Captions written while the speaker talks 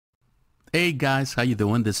Hey guys, how you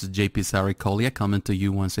doing? This is JP Saricolia coming to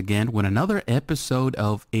you once again with another episode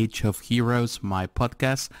of Age of Heroes, my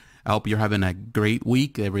podcast. I hope you're having a great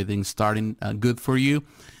week. Everything's starting good for you.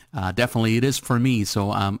 Definitely it is for me.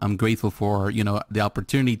 So I'm grateful for, the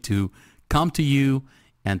opportunity to come to you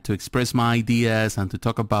and to express my ideas and to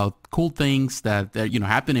talk about cool things that are,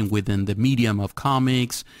 happening within the medium of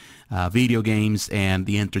comics, video games, and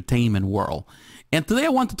the entertainment world. And today I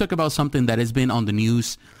want to talk about something that has been on the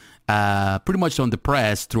news, pretty much on the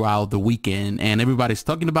press throughout the weekend, and everybody's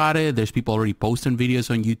talking about it. There's people already posting videos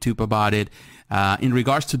on YouTube about it in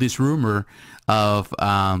regards to this rumor of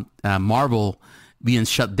Marvel being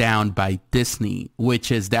shut down by Disney,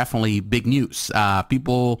 which is definitely big news.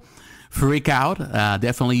 People freak out,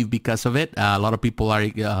 definitely because of it. A lot of people are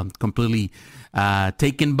completely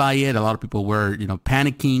taken by it. A lot of people were,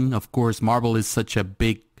 panicking. Of course, Marvel is such a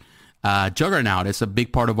big juggernaut. It's a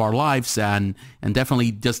big part of our lives, and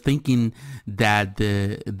definitely just thinking that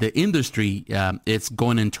the industry it's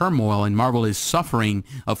going in turmoil and Marvel is suffering.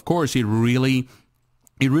 Of course, it really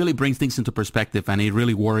brings things into perspective, and it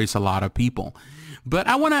really worries a lot of people. But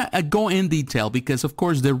I want to go in detail because, of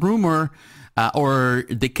course, the rumor or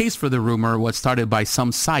the case for the rumor was started by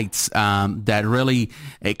some sites that really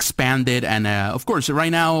expanded, and of course,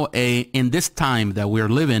 right now in this time that we're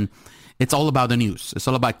living, it's all about the news. It's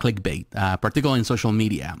all about clickbait, particularly in social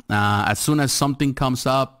media. As soon as something comes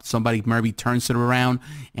up, somebody maybe turns it around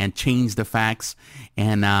and changes the facts,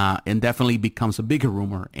 and definitely becomes a bigger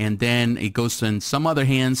rumor. And then it goes in some other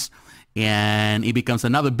hands, and it becomes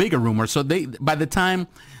another bigger rumor. So by the time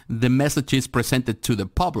the message is presented to the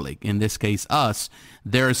public, in this case us,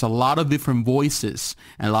 there's a lot of different voices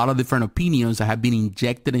and a lot of different opinions that have been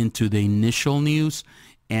injected into the initial news.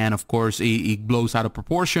 And of course, it blows out of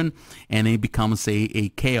proportion, and it becomes a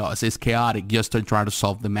chaos. It's chaotic just to try to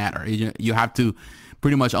solve the matter. You have to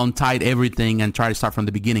pretty much untie everything and try to start from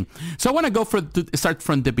the beginning. So I want to start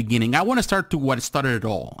from the beginning. I want to start to what started it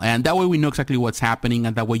all, and that way we know exactly what's happening,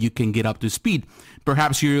 and that way you can get up to speed.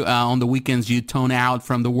 Perhaps you on the weekends you tune out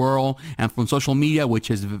from the world and from social media, which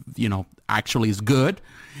is actually is good.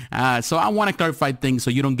 So I want to clarify things so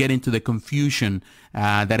you don't get into the confusion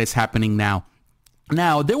that is happening now.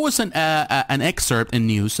 Now, there was an excerpt in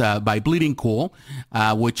news by Bleeding Cool,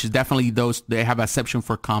 which is definitely they have a section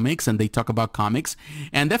for comics, and they talk about comics.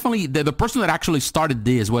 And definitely the person that actually started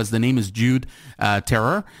this the name is Jude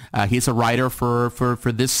Terror. He's a writer for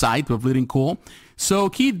this site, for Bleeding Cool. So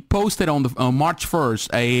he posted on March 1st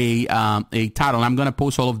a title, and I'm going to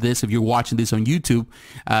post all of this if you're watching this on YouTube.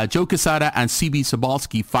 Joe Quesada and CB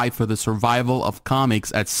Sobalski fight for the survival of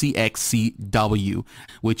comics at CXCW,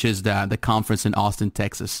 which is the conference in Austin,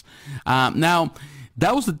 Texas. Now,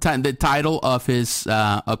 that was the title of his,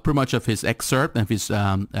 pretty much of his excerpt of his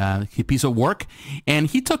piece of work, and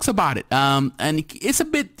he talks about it. And it's a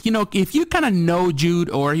bit, if you kind of know Jude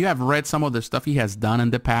or you have read some of the stuff he has done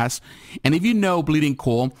in the past, and if you know Bleeding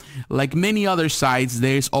Cool, like many other sites,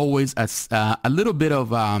 there's always a little bit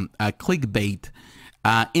of a clickbait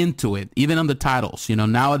into it, even on the titles.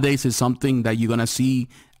 Nowadays is something that you're gonna see.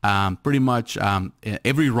 Pretty much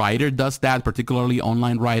every writer does that, particularly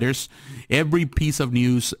online writers. Every piece of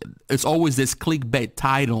news, it's always this clickbait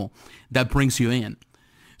title that brings you in.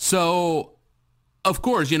 So, of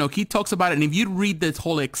course, he talks about it. And if you read this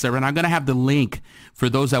whole excerpt, and I'm going to have the link for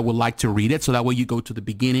those that would like to read it, so that way you go to the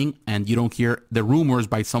beginning and you don't hear the rumors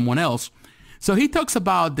by someone else. So he talks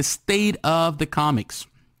about the state of the comics.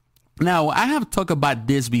 Now, I have talked about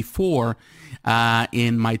this before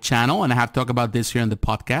in my channel, and I have talked about this here in the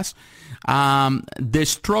podcast, the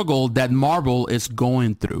struggle that Marvel is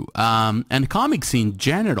going through, and comics in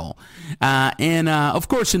general. And of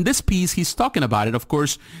course, in this piece, he's talking about it. Of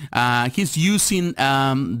course, he's using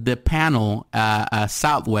the panel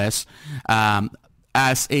Southwest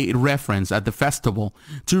as a reference at the festival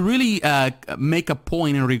to really make a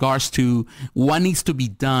point in regards to what needs to be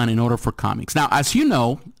done in order for comics. Now, as you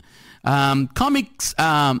know, comics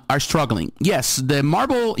are struggling. Yes, the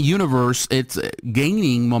Marvel universe, it's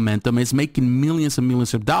gaining momentum. It's making millions and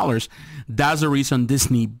millions of dollars. That's the reason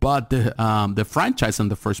Disney bought the franchise in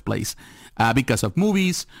the first place, because of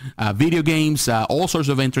movies, video games, all sorts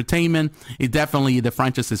of entertainment. The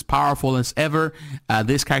franchise is powerful as ever.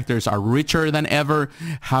 These characters are richer than ever.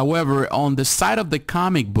 However, on the side of the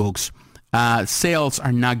comic books, sales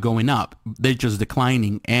are not going up. They're just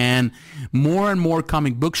declining. And more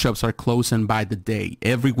comic book shops are closing by the day.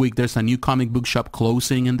 Every week there's a new comic book shop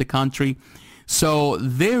closing in the country. So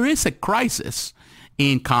there is a crisis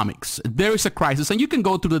in comics. There is a crisis, and you can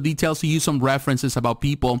go through the details to use some references about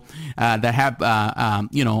people that have,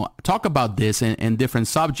 talk about this in different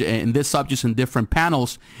subjects in different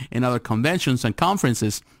panels in other conventions and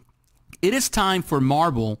conferences. It is time for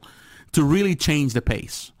Marvel to really change the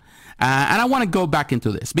pace. And I want to go back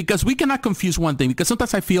into this because we cannot confuse one thing, because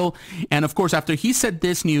sometimes I feel, and of course, after he said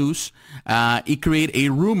this news, it created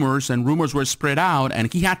rumors, and rumors were spread out,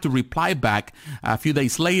 and he had to reply back. A few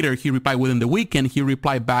days later, he replied within the weekend, he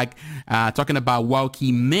replied back talking about what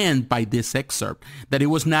he meant by this excerpt, that it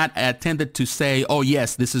was not intended to say, oh,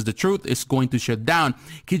 yes, this is the truth, it's going to shut down.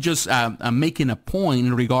 He just making a point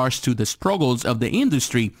in regards to the struggles of the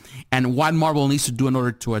industry and what Marvel needs to do in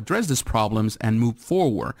order to address these problems and move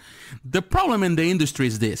forward. The problem in the industry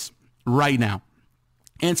is this right now.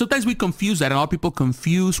 And sometimes we confuse that, and a lot of people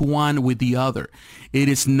confuse one with the other. It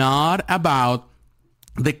is not about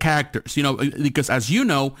the characters, because as you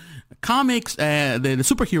know, comics, the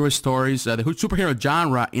superhero stories, the superhero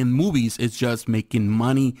genre in movies is just making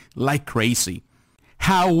money like crazy.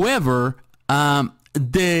 However,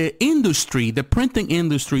 the industry, the printing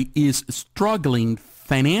industry is struggling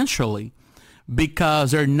financially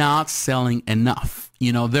because they're not selling enough.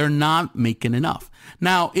 They're not making enough.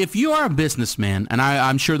 Now, if you are a businessman, and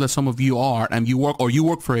I'm sure that some of you are, and you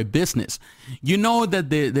work for a business, you know that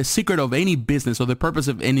the secret of any business, or the purpose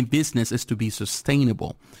of any business, is to be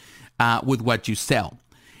sustainable with what you sell.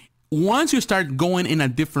 Once you start going in a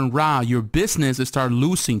different route, your business will start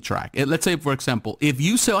losing track. Let's say, for example, if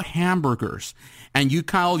you sell hamburgers and you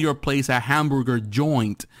call your place a hamburger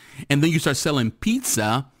joint, and then you start selling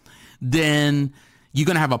pizza, then you're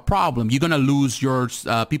going to have a problem. You're going to lose your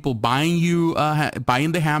people buying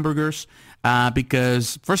the hamburgers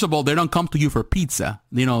because, first of all, they don't come to you for pizza.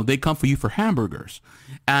 They come for you for hamburgers.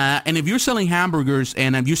 And if you're selling hamburgers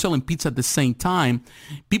and if you're selling pizza at the same time,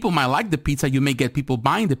 people might like the pizza. You may get people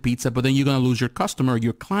buying the pizza, but then you're going to lose your customer,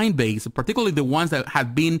 your client base, particularly the ones that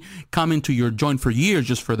have been coming to your joint for years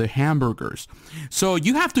just for the hamburgers. So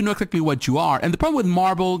you have to know exactly what you are. And the problem with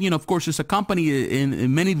Marvel, of course, it's a company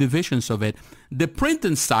in many divisions of it. The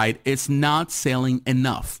printing side is not selling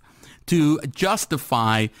enough to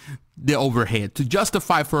justify the overhead, to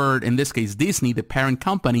justify for, in this case, Disney, the parent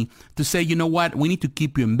company, to say, you know what, we need to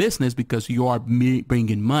keep you in business because you are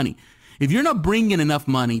bringing money. If you're not bringing enough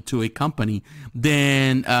money to a company,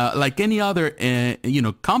 then like any other,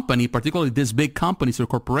 company, particularly these big companies or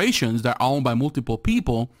corporations that are owned by multiple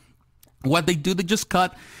people, what they do, they just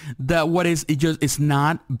cut it's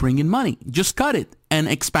not bringing money. Just cut it and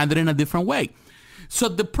expand it in a different way. So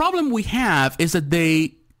the problem we have is that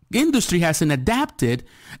the industry hasn't adapted,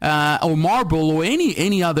 or Marvel or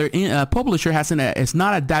any other publisher is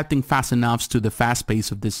not adapting fast enough to the fast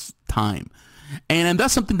pace of this time. And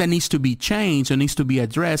that's something that needs to be changed and needs to be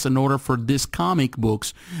addressed in order for these comic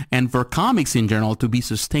books and for comics in general to be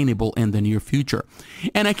sustainable in the near future.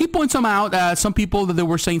 And I keep pointing some out, some people that they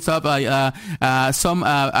were saying stuff, some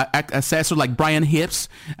assessor like Brian Hibbs,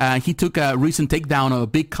 he took a recent takedown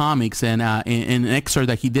of big comics and in an excerpt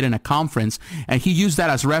that he did in a conference, and he used that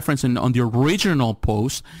as reference on the original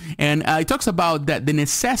post. And he talks about that the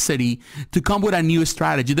necessity to come with a new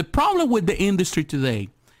strategy. The problem with the industry today,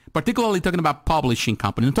 particularly talking about publishing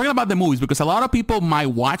companies. I'm talking about the movies because a lot of people might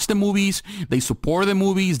watch the movies, they support the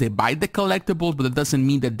movies, they buy the collectibles, but that doesn't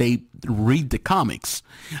mean that they read the comics.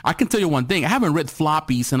 I can tell you one thing. I haven't read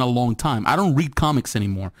floppies in a long time. I don't read comics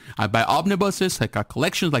anymore. I buy omnibuses, I got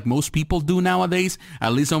collections like most people do nowadays,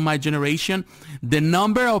 at least on my generation. The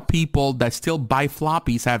number of people that still buy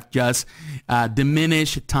floppies have just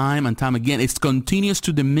diminished time and time again. It continues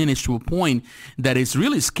to diminish to a point that is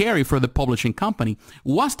really scary for the publishing company.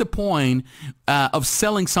 What's the point of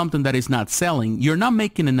selling something that is not selling? You're not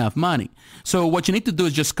making enough money. So what you need to do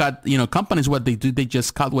is just cut, companies, what they do, they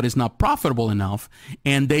just cut what is not profitable enough,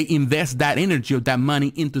 and they invest that energy or that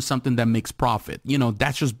money into something that makes profit.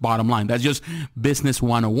 That's just bottom line. That's just business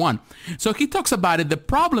 101. So he talks about it. The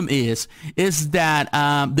problem is that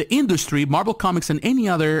the industry, Marvel Comics and any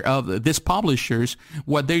other of these publishers,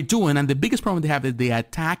 what they're doing, and the biggest problem they have is they're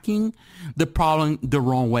attacking the problem the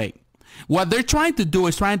wrong way. What they're trying to do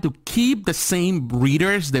is trying to keep the same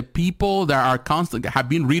readers, the people that are constantly have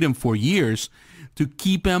been reading for years, to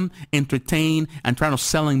keep them entertained and trying to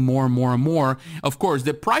selling more and more and more. Of course,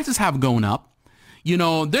 the prices have gone up.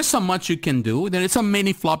 There's so much you can do. There's so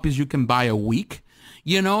many floppies you can buy a week.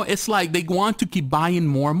 It's like they want to keep buying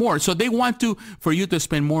more and more. So they want for you to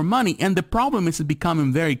spend more money. And the problem is it's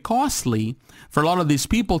becoming very costly for a lot of these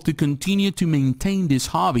people to continue to maintain this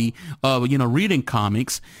hobby of, reading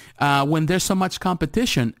comics when there's so much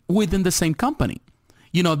competition within the same company.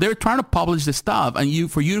 They're trying to publish this stuff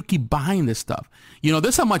and for you to keep buying this stuff.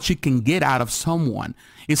 There's how much you can get out of someone.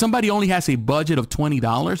 If somebody only has a budget of $20,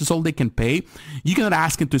 that's all they can pay, you cannot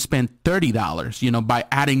ask them to spend $30, by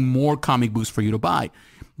adding more comic books for you to buy.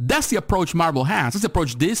 That's the approach Marvel has. That's the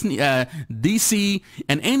approach Disney, DC,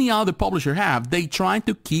 and any other publisher have. They try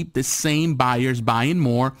to keep the same buyers buying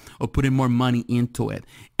more or putting more money into it.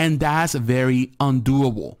 And that's very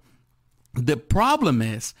undoable. The problem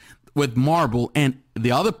is with Marvel and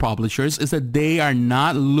the other publishers is that they are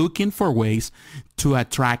not looking for ways to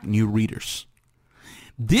attract new readers.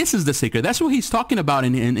 This is the secret. That's what he's talking about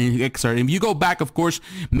in excerpt. If you go back, of course,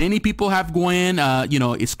 many people have gone,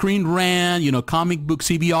 Screen Rant, Comic Book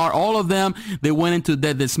CBR, all of them, they went into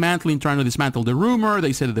the dismantling, trying to dismantle the rumor.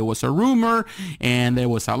 They said that there was a rumor and there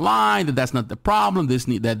was a lie, that's not the problem.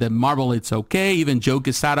 That Marvel, it's okay. Even Joe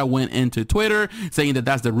Quesada went into Twitter saying that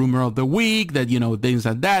that's the rumor of the week, that, things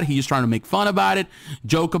like that. He's trying to make fun about it,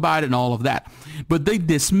 joke about it, and all of that. But they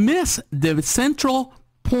dismiss the central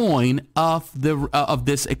point of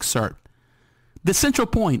this excerpt. The central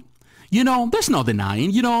point, there's no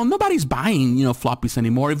denying, nobody's buying, floppies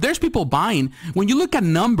anymore. If there's people buying, when you look at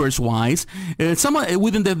numbers wise, some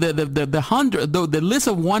within the list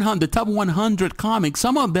of 100, the top 100 comics,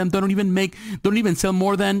 some of them don't even sell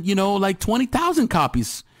more than, like 20,000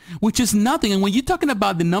 copies, which is nothing. And when you're talking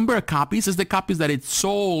about the number of copies, it's the copies that it's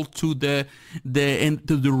sold to the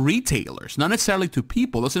retailers, not necessarily to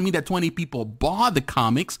people. Doesn't mean that 20 people bought the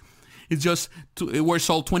comics. It's just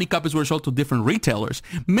 20 copies were sold to different retailers.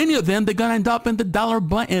 Many of them, they're going to end up in the dollar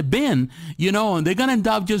bin, and they're going to end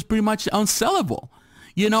up just pretty much unsellable.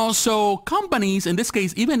 So companies, in this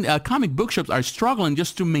case, even comic book shops are struggling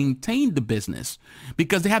just to maintain the business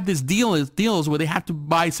because they have these deals where they have to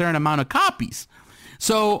buy a certain amount of copies.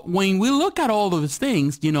 So when we look at all of these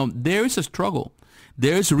things, there is a struggle.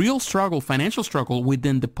 There's real struggle, financial struggle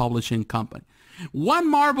within the publishing company. What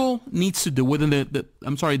Marvel needs to do within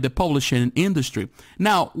the publishing industry.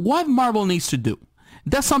 Now, what Marvel needs to do,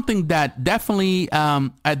 that's something that definitely,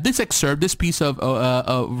 at this excerpt, this piece of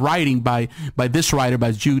writing by this writer,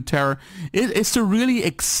 by Jude Terra, is to really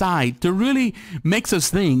excite, to really makes us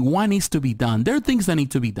think what needs to be done. There are things that need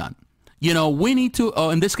to be done. We need to,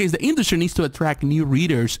 in this case, the industry needs to attract new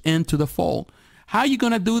readers into the fold. How are you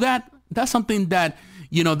going to do that? That's something that,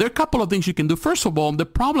 there are a couple of things you can do. First of all, the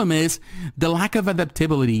problem is the lack of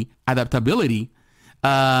adaptability of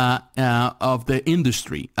the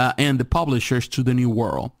industry and the publishers to the new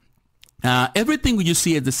world. Everything you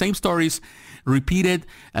see is the same stories repeated.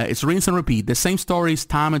 It's rinse and repeat. The same stories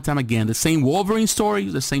time and time again. The same Wolverine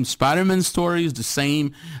stories, the same Spider-Man stories, the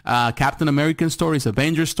same Captain American stories,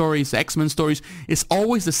 Avengers stories, X-Men stories. It's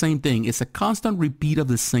always the same thing. It's a constant repeat of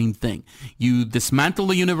the same thing. You dismantle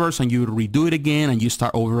the universe and you redo it again and you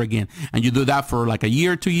start over again. And you do that for like a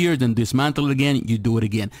year, 2 years, then dismantle it again, you do it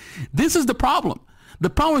again. This is the problem.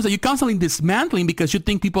 The problem is that you're constantly dismantling because you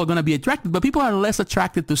think people are going to be attracted, but people are less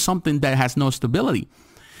attracted to something that has no stability.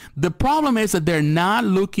 The problem is that they're not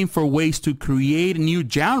looking for ways to create new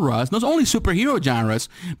genres, not only superhero genres,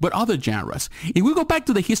 but other genres. If we go back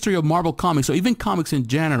to the history of Marvel Comics, or even comics in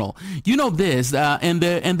general, in the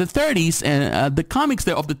 30s, and the comics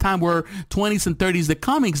of the time were 20s and 30s, the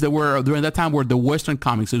comics that were during that time were the Western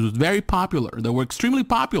comics. It was very popular. They were extremely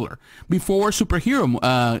popular before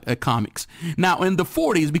superhero comics. Now, in the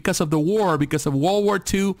 40s, because of the war, because of World War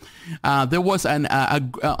II, there was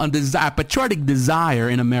a patriotic desire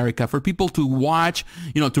in America for people to read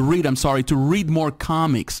more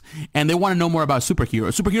comics, and they want to know more about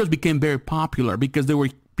superheroes. Superheroes became very popular because they were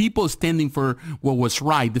people standing for what was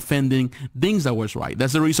right, defending things that was right.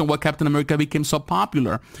 That's the reason why Captain America became so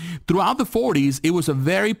popular. Throughout the 40s, it was a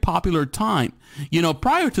very popular time.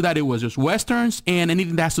 Prior to that, it was just Westerns and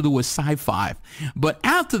anything that has to do with sci-fi. But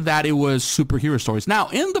after that, it was superhero stories. Now,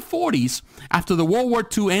 in the 40s, after the World War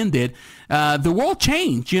II ended, the world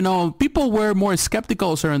changed. People were more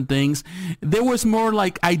skeptical of certain things. There was more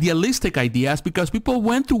like idealistic ideas because people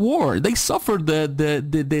went to war. They suffered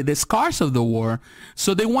the scars of the war.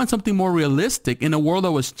 So they want something more realistic in a world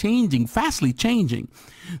that was changing, fastly changing.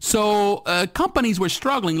 So companies were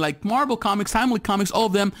struggling, like Marvel Comics, Timely Comics, all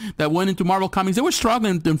of them that went into Marvel Comics, they were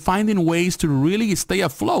struggling and finding ways to really stay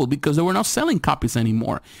afloat because they were not selling copies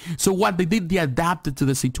anymore. So what they did, they adapted to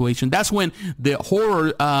the situation. That's when the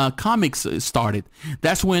horror comics started.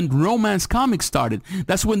 That's when romance comics started.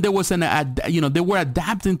 That's when there was they were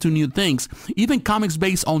adapting to new things. Even comics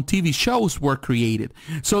based on TV shows were created.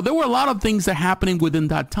 So there were a lot of things that happening within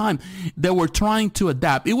that time that were trying to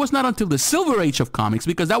adapt. It was not until the Silver Age of comics,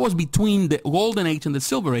 because that was between the Golden Age and the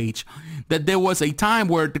Silver Age, that there was a time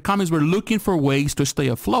where the comics were looking for ways to stay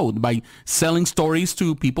afloat by selling stories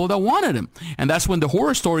to people that wanted them. And that's when the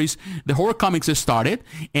horror comics started,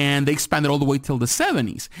 and they expanded all the way till the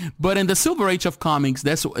 70s. But in the Silver Age of comics,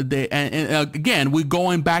 again, we're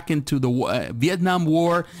going back into the Vietnam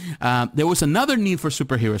War. There was another need for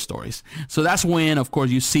superhero stories. So that's when, of course,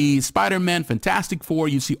 you see Spider-Man, Fantastic Four,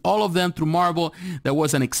 you see all of them through Marvel. There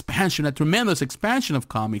was an expansion, a tremendous expansion of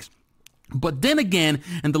comics. But then again,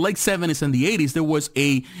 in the late 70s and the 80s, there was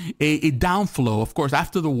a downflow. Of course,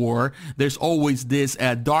 after the war, there's always this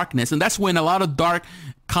darkness. And that's when a lot of dark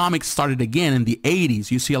comics started again in the 80s.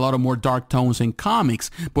 You see a lot of more dark tones in comics,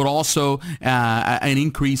 but also an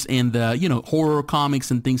increase in the, horror comics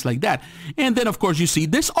and things like that. And then, of course, you see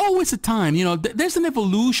there's always a time, there's an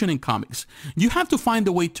evolution in comics. You have to find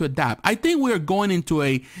a way to adapt. I think we're going into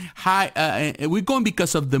we're going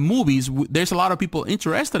because of the movies. There's a lot of people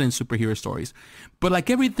interested in superhero stories. But like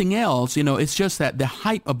everything else, it's just that the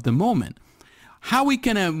hype of the moment. How we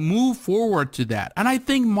can move forward to that. And I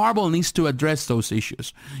think Marvel needs to address those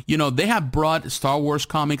issues. They have brought Star Wars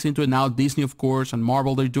comics into it. Now Disney, of course, and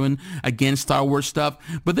Marvel, they're doing, again, Star Wars stuff.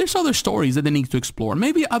 But there's other stories that they need to explore.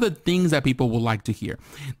 Maybe other things that people would like to hear.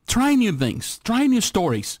 Try new things. Try new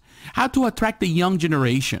stories. How to attract the young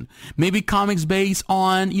generation. Maybe comics based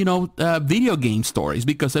on, video game stories,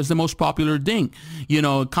 because that's the most popular thing.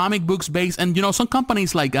 Comic books based, and, some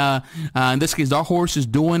companies like, in this case, Dark Horse is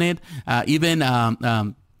doing it. Even,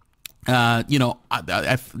 I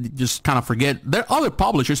just kind of forget. There are other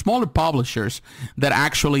publishers, smaller publishers that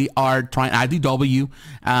actually are trying, IDW,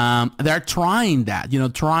 they're trying that,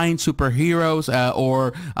 trying superheroes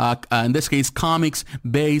or in this case, comics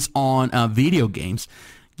based on video games.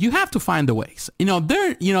 You have to find the ways.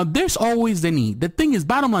 There's always the need. The thing is,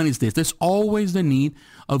 bottom line is this. There's always the need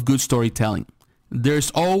of good storytelling. There's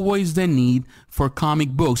always the need for comic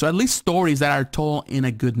books, or at least stories that are told in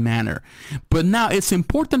a good manner. But now it's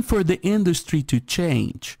important for the industry to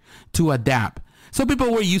change, to adapt. Some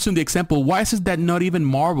people were using the example, why is it that not even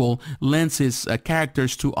Marvel lends its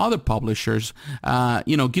characters to other publishers,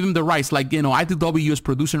 give them the rights? Like, IDW is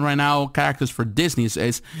producing right now characters for Disney,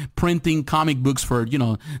 is printing comic books for,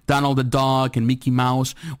 Donald the Duck and Mickey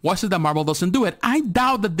Mouse. Why is it that Marvel doesn't do it? I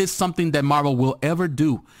doubt that this is something that Marvel will ever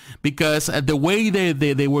do, because the way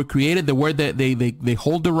they were created, the way that they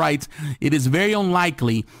hold the rights, it is very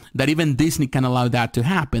unlikely that even Disney can allow that to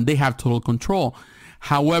happen. They have total control.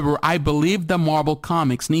 However, I believe that Marvel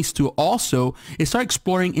Comics needs to also start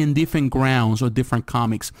exploring in different grounds or different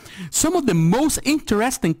comics. Some of the most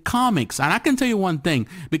interesting comics, and I can tell you one thing,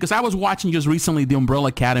 because I was watching just recently The Umbrella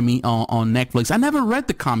Academy on Netflix. I never read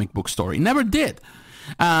the comic book story, never did.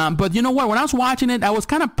 But you know what? When I was watching it, I was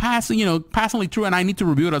kind of passingly through, and I need to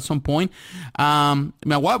review it at some point. My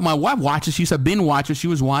wife watches. She's a binge watcher. She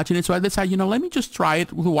was watching it, so I decided, let me just try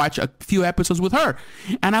it. We'll watch a few episodes with her,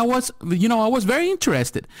 and I was very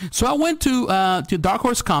interested. So I went to Dark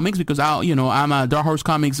Horse Comics, because I'm a Dark Horse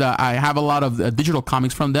Comics. I have a lot of digital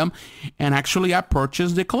comics from them, and actually I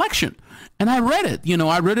purchased the collection, and I read it.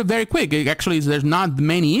 I read it very quick. There's not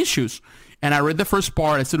many issues. And I read the first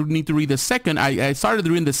part. I still need to read the second. I started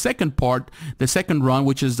reading the second part, the second run,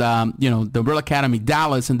 which is, the Umbrella Academy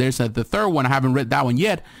Dallas. And there's the third one. I haven't read that one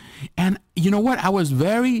yet. And you know what? I was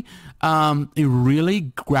it really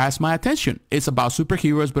grasped my attention. It's about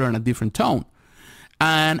superheroes, but on a different tone.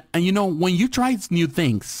 And when you try new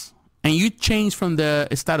things, and you change from the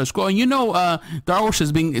status quo, and Dark Horse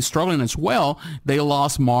has been struggling as well. They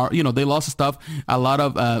lost they lost stuff. A lot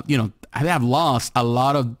of they have lost a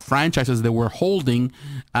lot of franchises they were holding.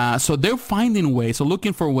 So they're finding ways,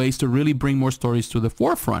 looking for ways to really bring more stories to the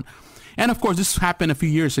forefront. And of course, this happened a few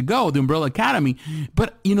years ago, the Umbrella Academy.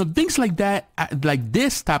 But things like that, like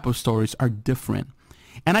this type of stories, are different.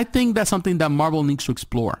 And I think that's something that Marvel needs to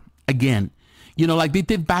explore again. Like they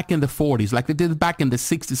did back in the 40s, like they did back in the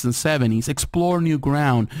 60s and 70s, explore new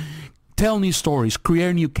ground, tell new stories,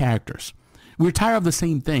 create new characters. We're tired of the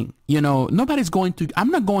same thing. I'm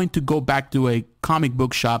not going to go back to a comic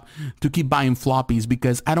book shop to keep buying floppies,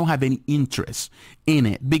 because I don't have any interest in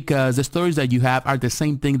it, because the stories that you have are the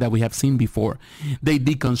same thing that we have seen before. They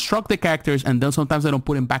deconstruct the characters, and then sometimes they don't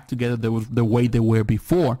put them back together the way they were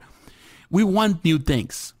before. We want new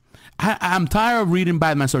things. I'm tired of reading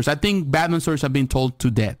Batman stories. I think Batman stories have been told to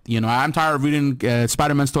death. I'm tired of reading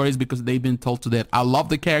Spider-Man stories because they've been told to death. I love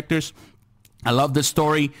the characters. I love this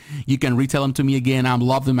story. You can retell them to me again. I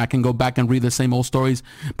love them. I can go back and read the same old stories.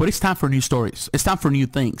 But it's time for new stories. It's time for new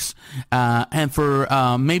things. And for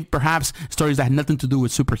maybe perhaps stories that had nothing to do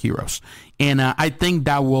with superheroes. And I think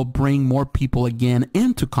that will bring more people again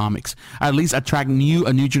into comics. At least attract a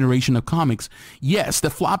new generation of comics. Yes, the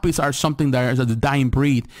floppies are something that is a dying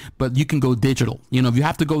breed. But you can go digital. You know, if you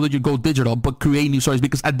have to go digital. But create new stories.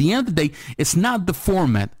 Because at the end of the day, it's not the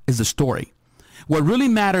format. It's the story. What really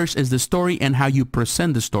matters is the story and how you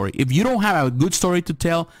present the story. If you don't have a good story to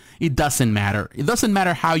tell, it doesn't matter. It doesn't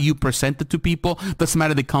matter how you present it to people. It doesn't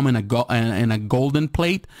matter they come in a golden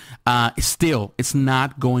plate. Still, it's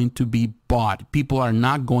not going to be bought. People are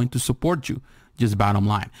not going to support you. Just bottom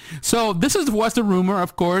line. So this was the rumor.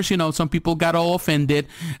 Of course, you know, some people got all offended,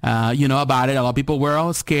 about it. A lot of people were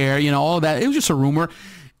all scared, all that. It was just a rumor.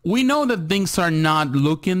 We know that things are not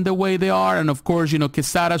looking the way they are. And of course,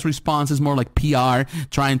 Quesada's response is more like PR,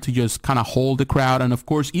 trying to just kind of hold the crowd. And of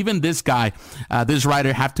course, even this guy, this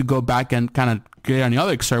writer, have to go back and kind of create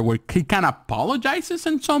another excerpt where he kind of apologizes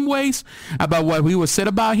in some ways about what he was said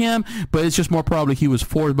about him. But it's just more probably he was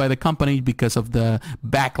forced by the company because of the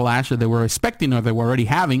backlash that they were expecting or they were already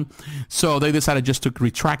having. So they decided just to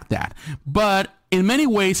retract that. But in many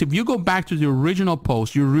ways, if you go back to the original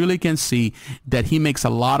post, you really can see that he makes a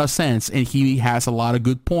lot of sense and he has a lot of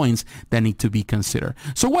good points that need to be considered.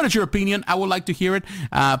 So what is your opinion? I would like to hear it.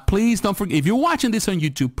 Please don't forget, if you're watching this on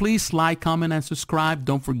YouTube, please like, comment, and subscribe.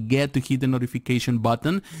 Don't forget to hit the notification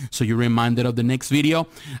button so you're reminded of the next video.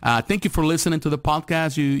 Thank you for listening to the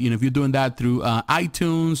podcast. If you're doing that through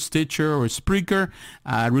iTunes, Stitcher, or Spreaker,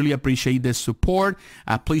 I really appreciate this support.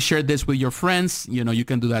 Please share this with your friends. You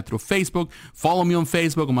can do that through Facebook. Follow me on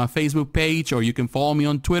Facebook on my Facebook page, or you can follow me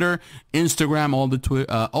on Twitter, Instagram.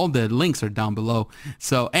 All the links are down below.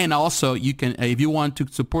 So, and also you can, if you want to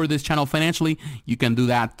support this channel financially, you can do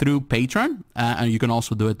that through Patreon, and you can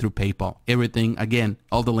also do it through PayPal. Everything, again,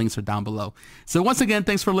 all the links are down below. So once again,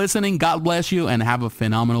 thanks for listening. God bless you and have a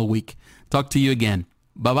phenomenal week. Talk to you again.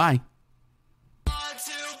 Bye-bye.